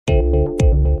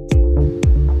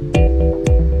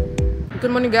Good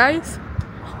morning, guys.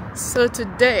 So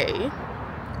today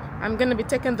I'm gonna be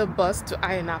taking the bus to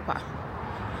Lanarca.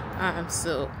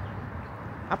 So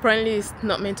apparently it's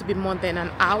not meant to be more than an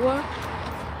hour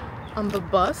on the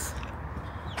bus,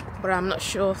 but I'm not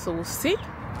sure, so we'll see.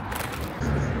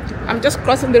 I'm just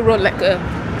crossing the road like a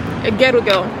ghetto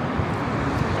girl.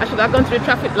 I should have gone through the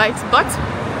traffic lights, but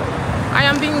I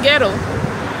am being ghetto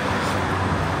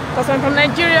because I'm from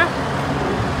Nigeria.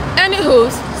 Anywho,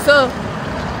 so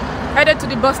headed to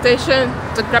the bus station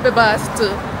to grab a bus to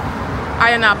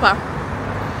Lanarca.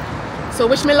 So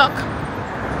wish me luck.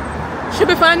 Should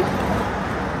be fun.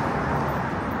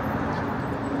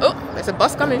 Oh, there's a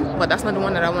bus coming, but that's not the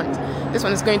one that I want. This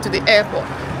one is going to the airport.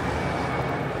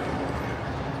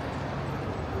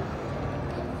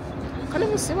 Can't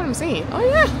even see what I'm saying. Oh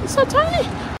yeah, it's so tiny.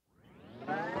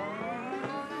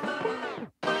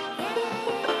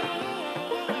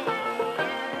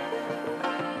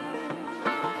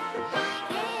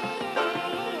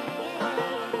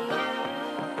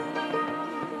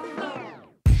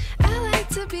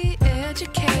 To be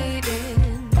educated,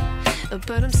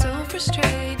 but I'm so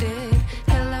frustrated.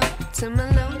 Hello to my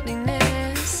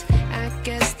loneliness. I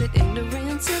guess that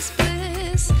ignorance is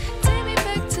bliss. Take me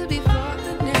back to before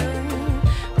the noon.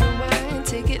 Rewind,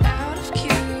 take it out of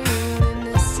cue.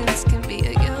 Innocence can be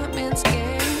a young man's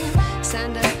game.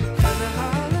 Signed up for the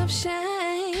hall of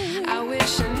shame. I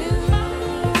wish I knew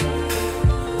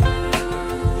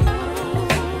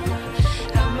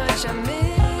how much I miss.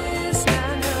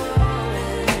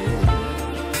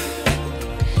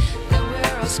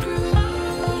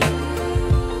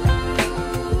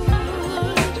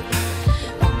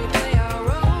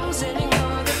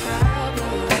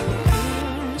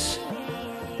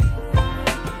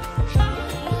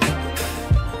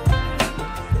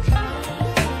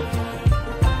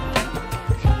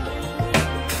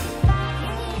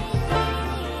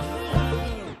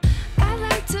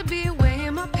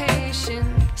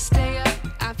 Stay up,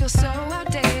 I feel so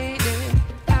outdated.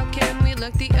 How can we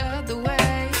look the other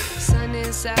way? Sun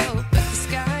is out, but the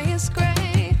sky is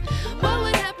gray. What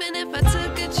would happen if I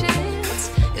took a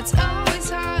chance? It's always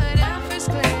hard at first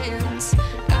glance.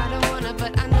 I don't wanna,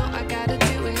 but I know I gotta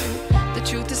do it. The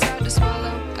truth is hard to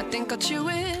swallow, I think I'll chew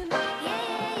it.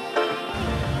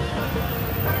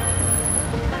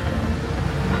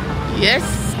 Yes,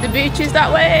 the beach is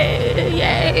that way.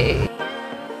 Yay!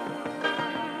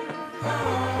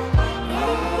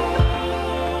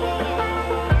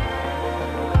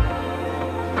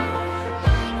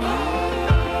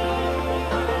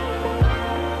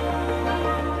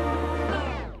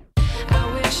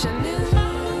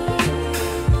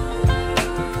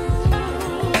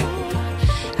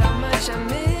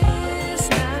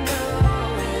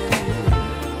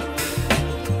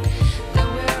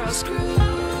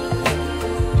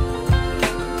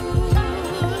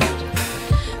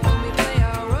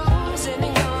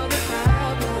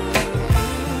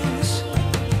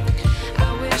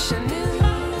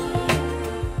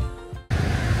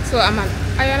 So I'm at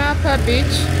Lanarca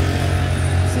Beach,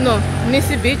 no,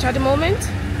 Nisi Beach at the moment.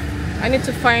 I need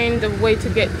to find a way to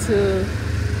get to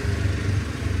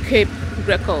Cape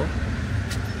Greco.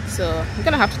 So I'm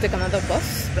gonna have to take another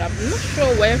bus, but I'm not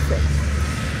sure where from.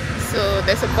 So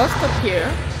there's a bus stop here,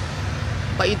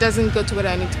 but it doesn't go to where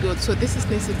I need to go. So this is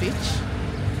Nisi Beach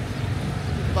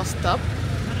bus stop,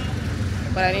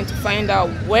 but I need to find out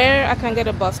where I can get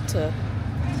a bus to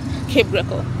Cape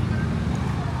Greco.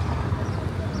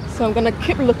 So I'm gonna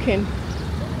keep looking.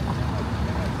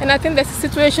 And I think there's a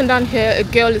situation down here. A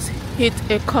girl has hit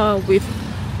a car with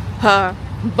her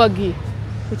buggy,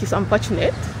 which is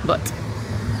unfortunate, but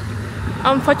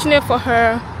unfortunate for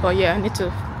her. But yeah, I need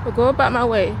to go about my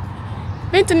way.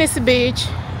 Been to Nisi Beach.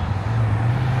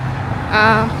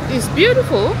 It's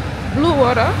beautiful, blue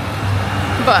water,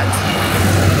 but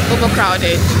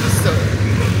overcrowded. So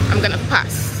I'm gonna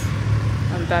pass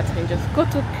on that and just go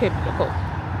to Cape Greco.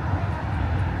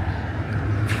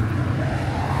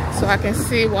 So I can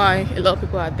see why a lot of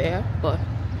people are there, but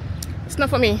it's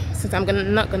not for me since I'm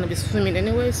not gonna be swimming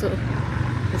anyway, so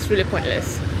it's really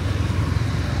pointless.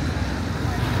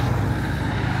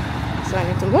 So I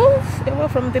need to move away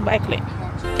from the bike lane.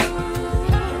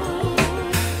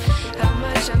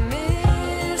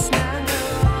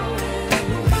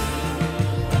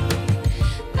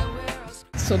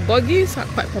 So buggies are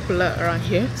quite popular around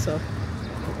here, so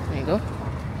there you go.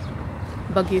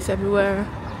 Buggies everywhere.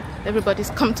 Everybody's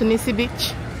come to Nisi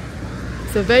Beach.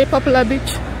 It's a very popular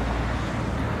beach,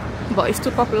 but it's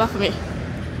too popular for me.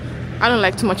 I don't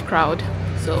like too much crowd,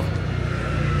 so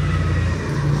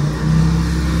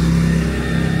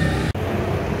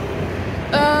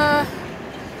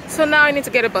So now I need to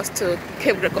get a bus to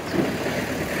Cape Greco.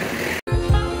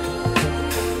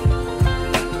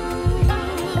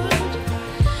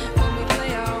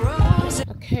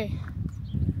 Okay,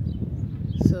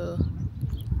 so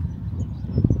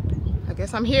I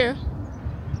guess I'm here.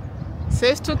 It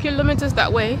says 2 kilometers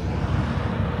that way.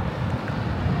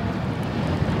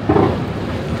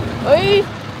 Oi!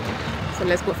 So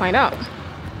let's go find out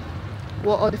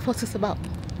what all the fuss is about.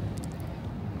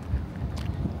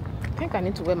 I think I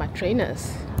need to wear my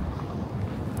trainers.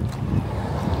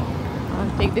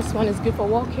 I think this one is good for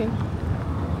walking.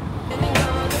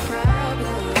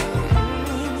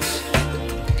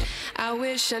 I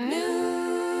wish I knew.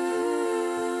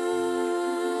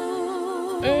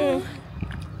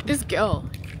 This girl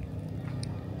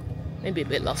may be a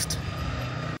bit lost.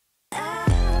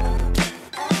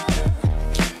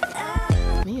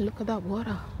 Man, look at that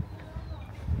water.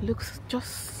 It looks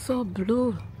just so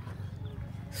blue,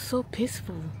 so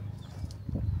peaceful.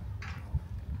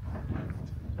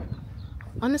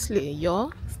 Honestly,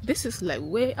 y'all, this is like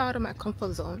way out of my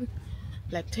comfort zone,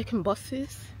 like taking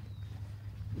buses.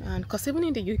 And because even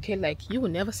in the UK, like, you will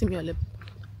never see me on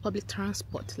public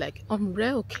transport. Like, on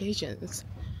rare occasions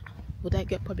would I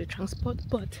get public transport,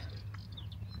 but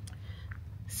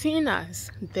seeing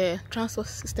as the transport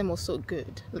system was so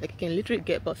good, like, you can literally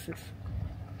get buses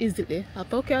easily, I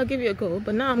thought, okay, I'll give you a go.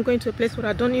 But now I'm going to a place where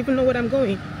I don't even know where I'm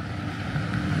going.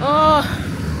 Oh,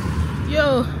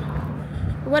 yo,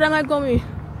 where am I going?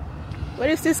 Where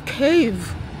is this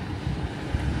cave?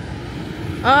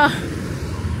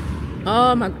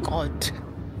 Oh my god,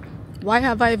 why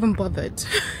have I even bothered?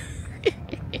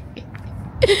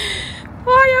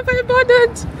 Why have I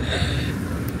bothered?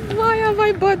 Why have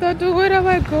I bothered? Where am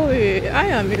I going? I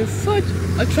am in such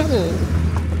a trouble.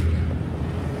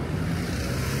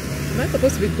 Am I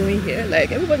supposed to be going here?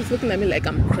 Like, everybody's looking at me like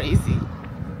I'm crazy.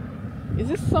 Is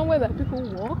this somewhere that people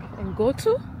walk and go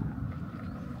to?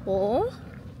 Or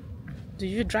do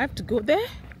you drive to go there?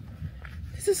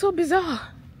 This is so bizarre.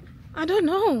 I don't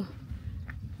know.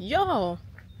 Yo,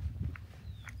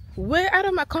 way out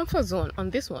of my comfort zone on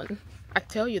this one, I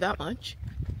tell you that much.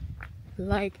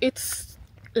 Like, it's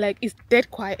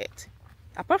dead quiet.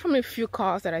 Apart from a few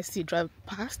cars that I see drive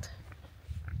past,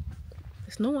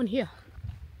 there's no one here.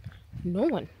 No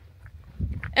one.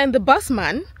 And the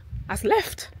busman has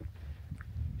left.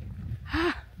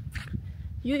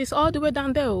 You, it's all the way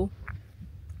down there. Oh.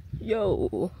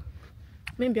 Yo,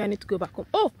 maybe I need to go back home.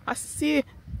 Oh, I see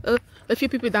a few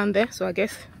people down there, so I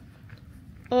guess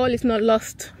all is not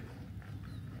lost.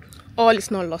 All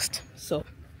is not lost, so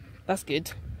that's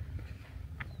good.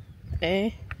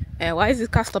 Why is this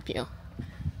car stopping here?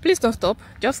 Please don't stop,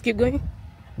 just keep going.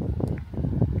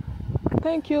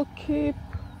 Thank you. Keep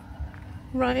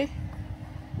right.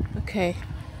 Okay,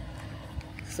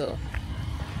 so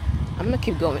I'm gonna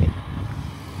keep going,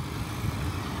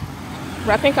 but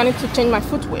I think I need to change my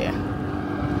footwear.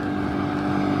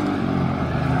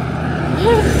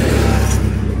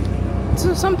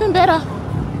 To something better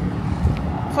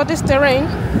for this terrain,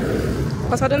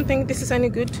 because I don't think this is any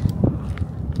good.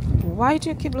 Why do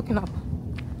you keep looking up?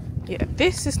 Yeah,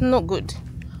 this is not good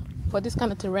for this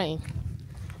kind of terrain,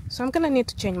 so I'm gonna need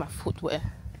to change my footwear.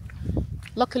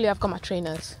 Luckily I've got my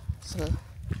trainers, so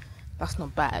that's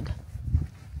not bad.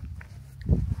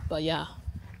 But yeah,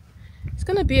 it's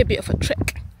gonna be a bit of a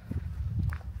trek.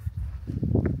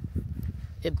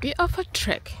 A bit of a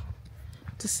trek,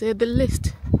 to say the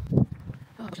least.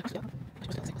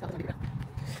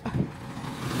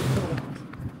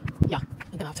 Yeah,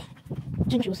 I'm gonna have to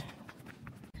change shoes.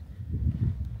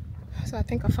 So I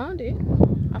think I found it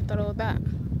after all that.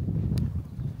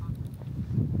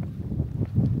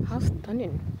 How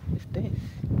stunning is this?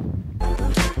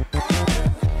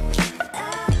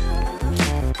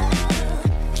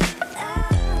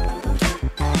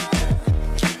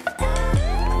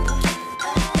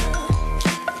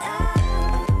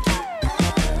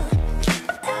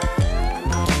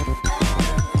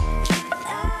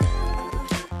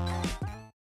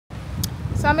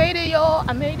 So I made it, y'all.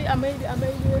 I made it.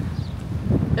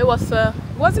 It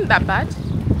wasn't that bad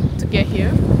to get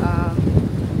here.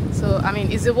 So I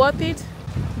mean, is it worth it?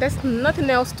 There's nothing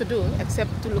else to do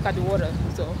except to look at the water,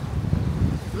 so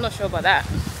I'm not sure about that.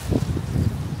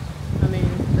 I mean,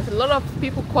 there's a lot of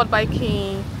people quad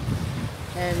biking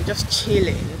and just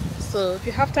chilling. So if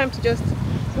you have time to just,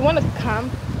 if you want to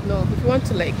camp, no, if you want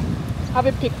to like have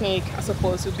a picnic, I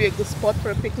suppose it would be a good spot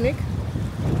for a picnic.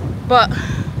 But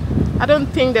I don't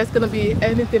think there's gonna be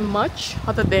anything much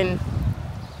other than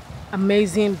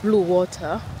amazing blue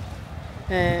water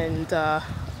and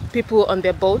people on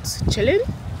their boats chilling,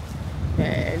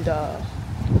 and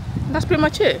that's pretty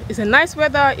much it. It's a nice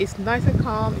weather, it's nice and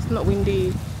calm, it's not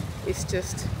windy, it's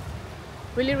just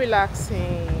really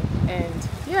relaxing. And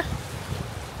yeah,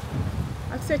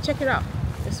 I'd say check it out,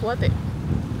 it's worth it.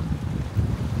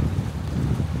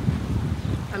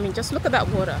 I mean, just look at that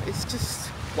water, it's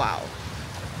just wow.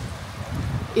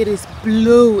 It is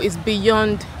blue, it's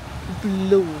beyond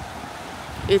blue.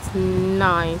 It's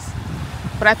nice.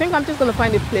 But I think I'm just gonna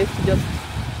find a place to just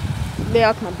lay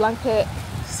out my blanket,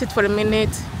 sit for a minute,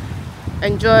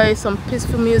 enjoy some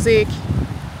peaceful music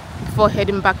before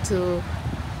heading back to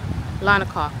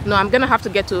Lanarca. No, I'm gonna have to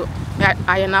get to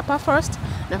Lanarca first.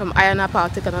 Then from Lanarca I'll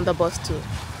take another bus to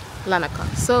Lanarca.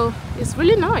 So it's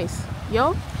really nice,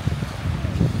 yo.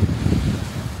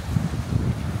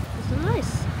 It's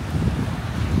nice.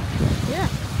 Yeah,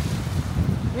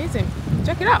 amazing.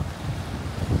 Check it out.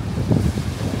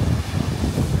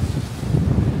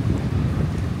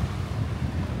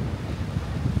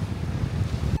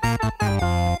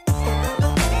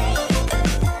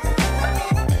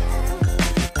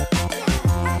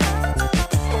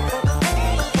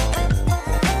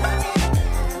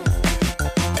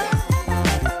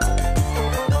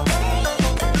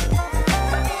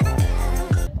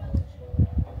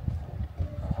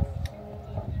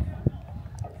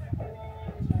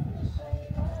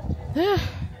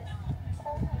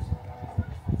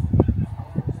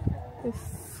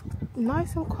 It's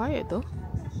nice and quiet though.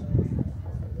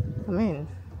 I mean,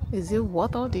 is it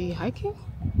worth all the hiking?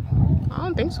 I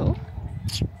don't think so.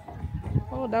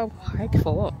 Oh, that hike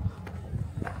for what?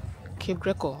 Cape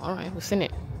Greco. Alright, we've seen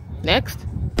it. Next.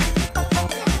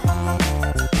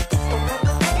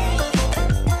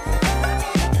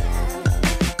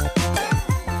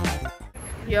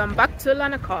 Yeah, I'm back to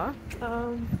Lanarca.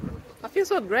 I feel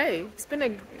so great. It's been a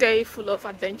day full of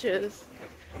adventures,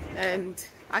 and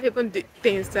I even did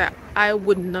things that I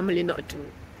would normally not do.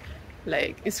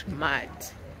 Like, it's mad.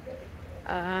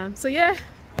 So yeah,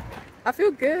 I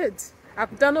feel good.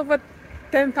 I've done over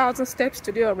 10,000 steps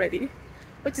today already,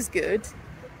 which is good.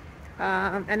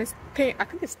 And it's I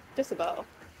think it's just about,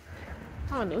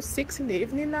 I don't know, 6 in the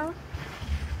evening now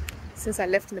since I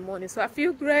left in the morning. So I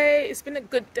feel great. It's been a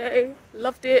good day.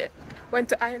 Loved it. Went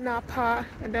to Lanarca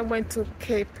and then went to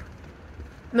Cape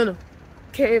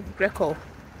Greco.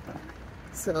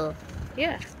 So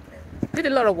yeah, did a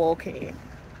lot of walking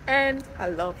and I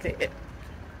loved it.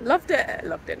 Loved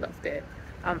it.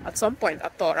 At some point I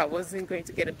thought I wasn't going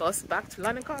to get a bus back to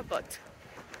Lanarca, but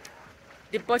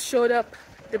the bus showed up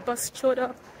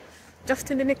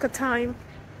just in the nick of time,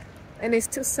 and it's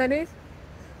still sunny.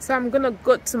 So I'm gonna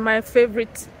go to my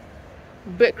favorite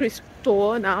bakery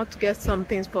store now to get some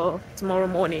things for tomorrow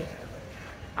morning,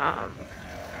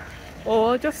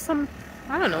 or just some,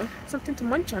 I don't know, something to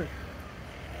munch on.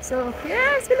 So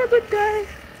yeah, it's been a good day.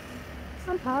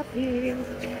 I'm happy.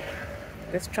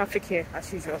 There's traffic here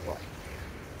as usual, but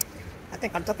I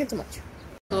think I'm talking too much.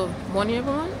 So morning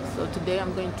everyone. So today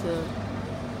I'm going to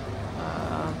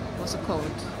what's it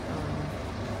called,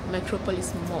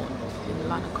 Metropolis Mall in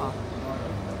Lanarca,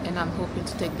 and I'm hoping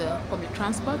to take the public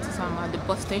transport. So I'm at the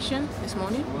bus station this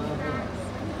morning.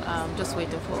 I'm just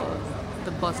waiting for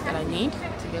the bus that I need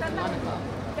to get to Lanarca.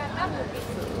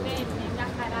 So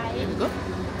here we go.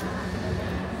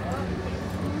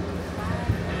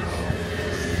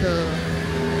 So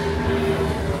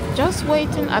just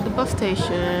waiting at the bus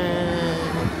station,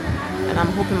 and I'm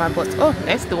hoping my bus, oh,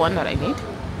 that's the one that I need,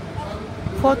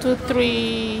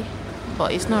 423,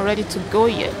 but it's not ready to go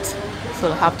yet,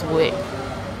 so I'll have to wait.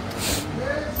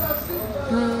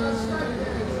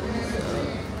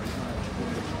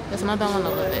 There's another one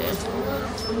over there.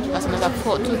 That's another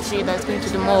 423 that's going to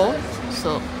the mall,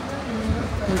 so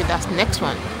maybe that's the next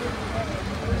one.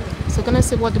 So gonna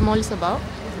see what the mall is about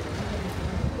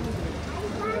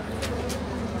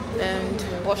and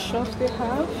what shops they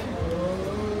have.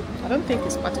 I don't think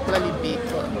it's particularly big,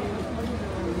 but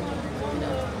you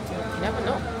know, you never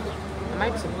know. I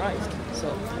might be surprised.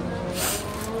 So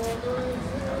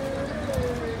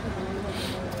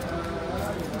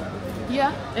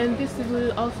yeah, and this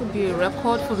will also be a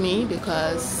record for me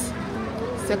because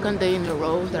second day in a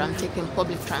row that I'm taking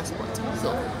public transport.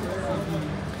 So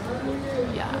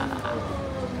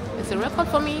yeah, it's a record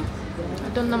for me. I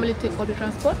don't normally take public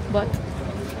transport, but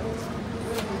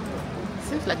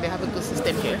seems like they have a good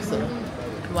system here, so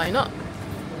why not?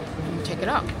 Check it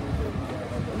out.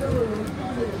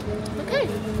 Okay,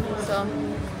 so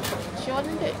see you all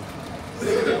in a bit.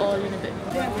 See you all in a bit.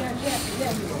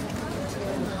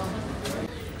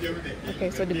 Okay,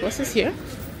 so the bus is here.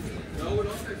 So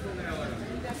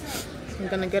I'm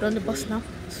gonna get on the bus now.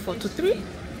 It's 423.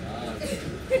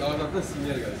 And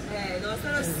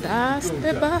that's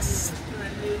the bus.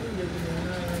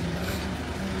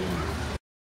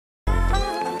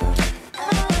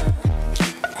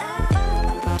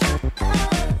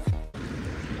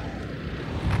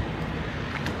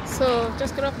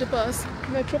 just got off the bus.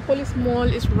 Metropolis Mall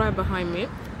is right behind me.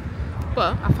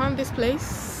 But I found this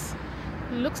place.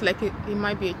 Looks like it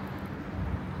might be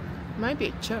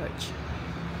a church.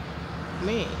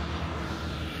 Man,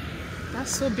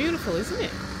 that's so beautiful, isn't it?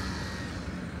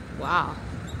 Wow.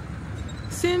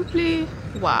 Simply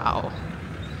wow.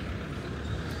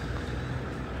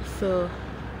 So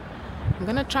I'm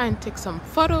gonna try and take some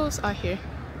photos out here.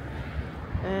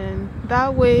 And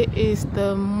that way is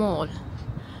the mall.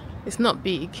 It's not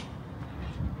big,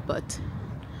 but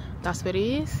that's where it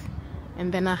is.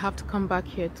 And then I have to come back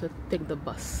here to take the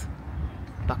bus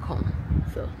back home.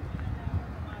 So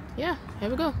yeah, here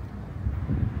we go.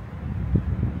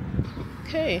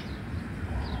 Okay,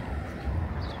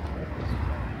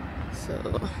 so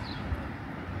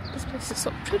this place is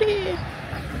so pretty.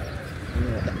 You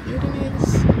know what that building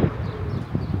is?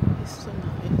 It's so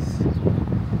nice.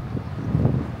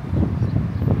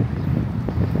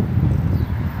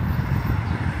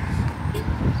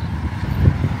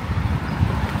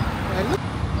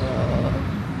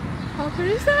 How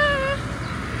pretty is that?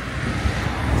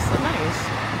 It's so nice.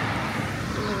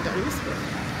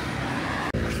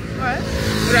 Alright,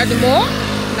 we're at the mall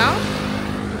now.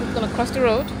 We're just gonna cross the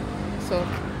road. So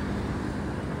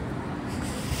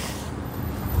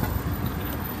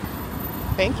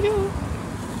thank you.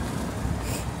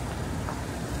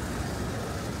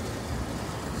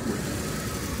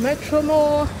 Metro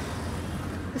Mall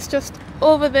is just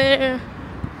over there,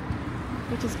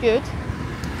 which is good.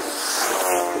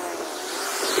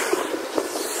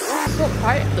 So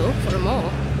quiet though for a mall.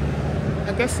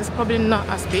 I guess it's probably not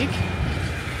as big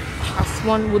as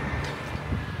one would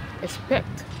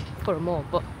expect for a mall,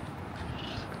 but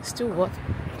still worth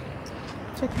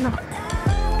checking out.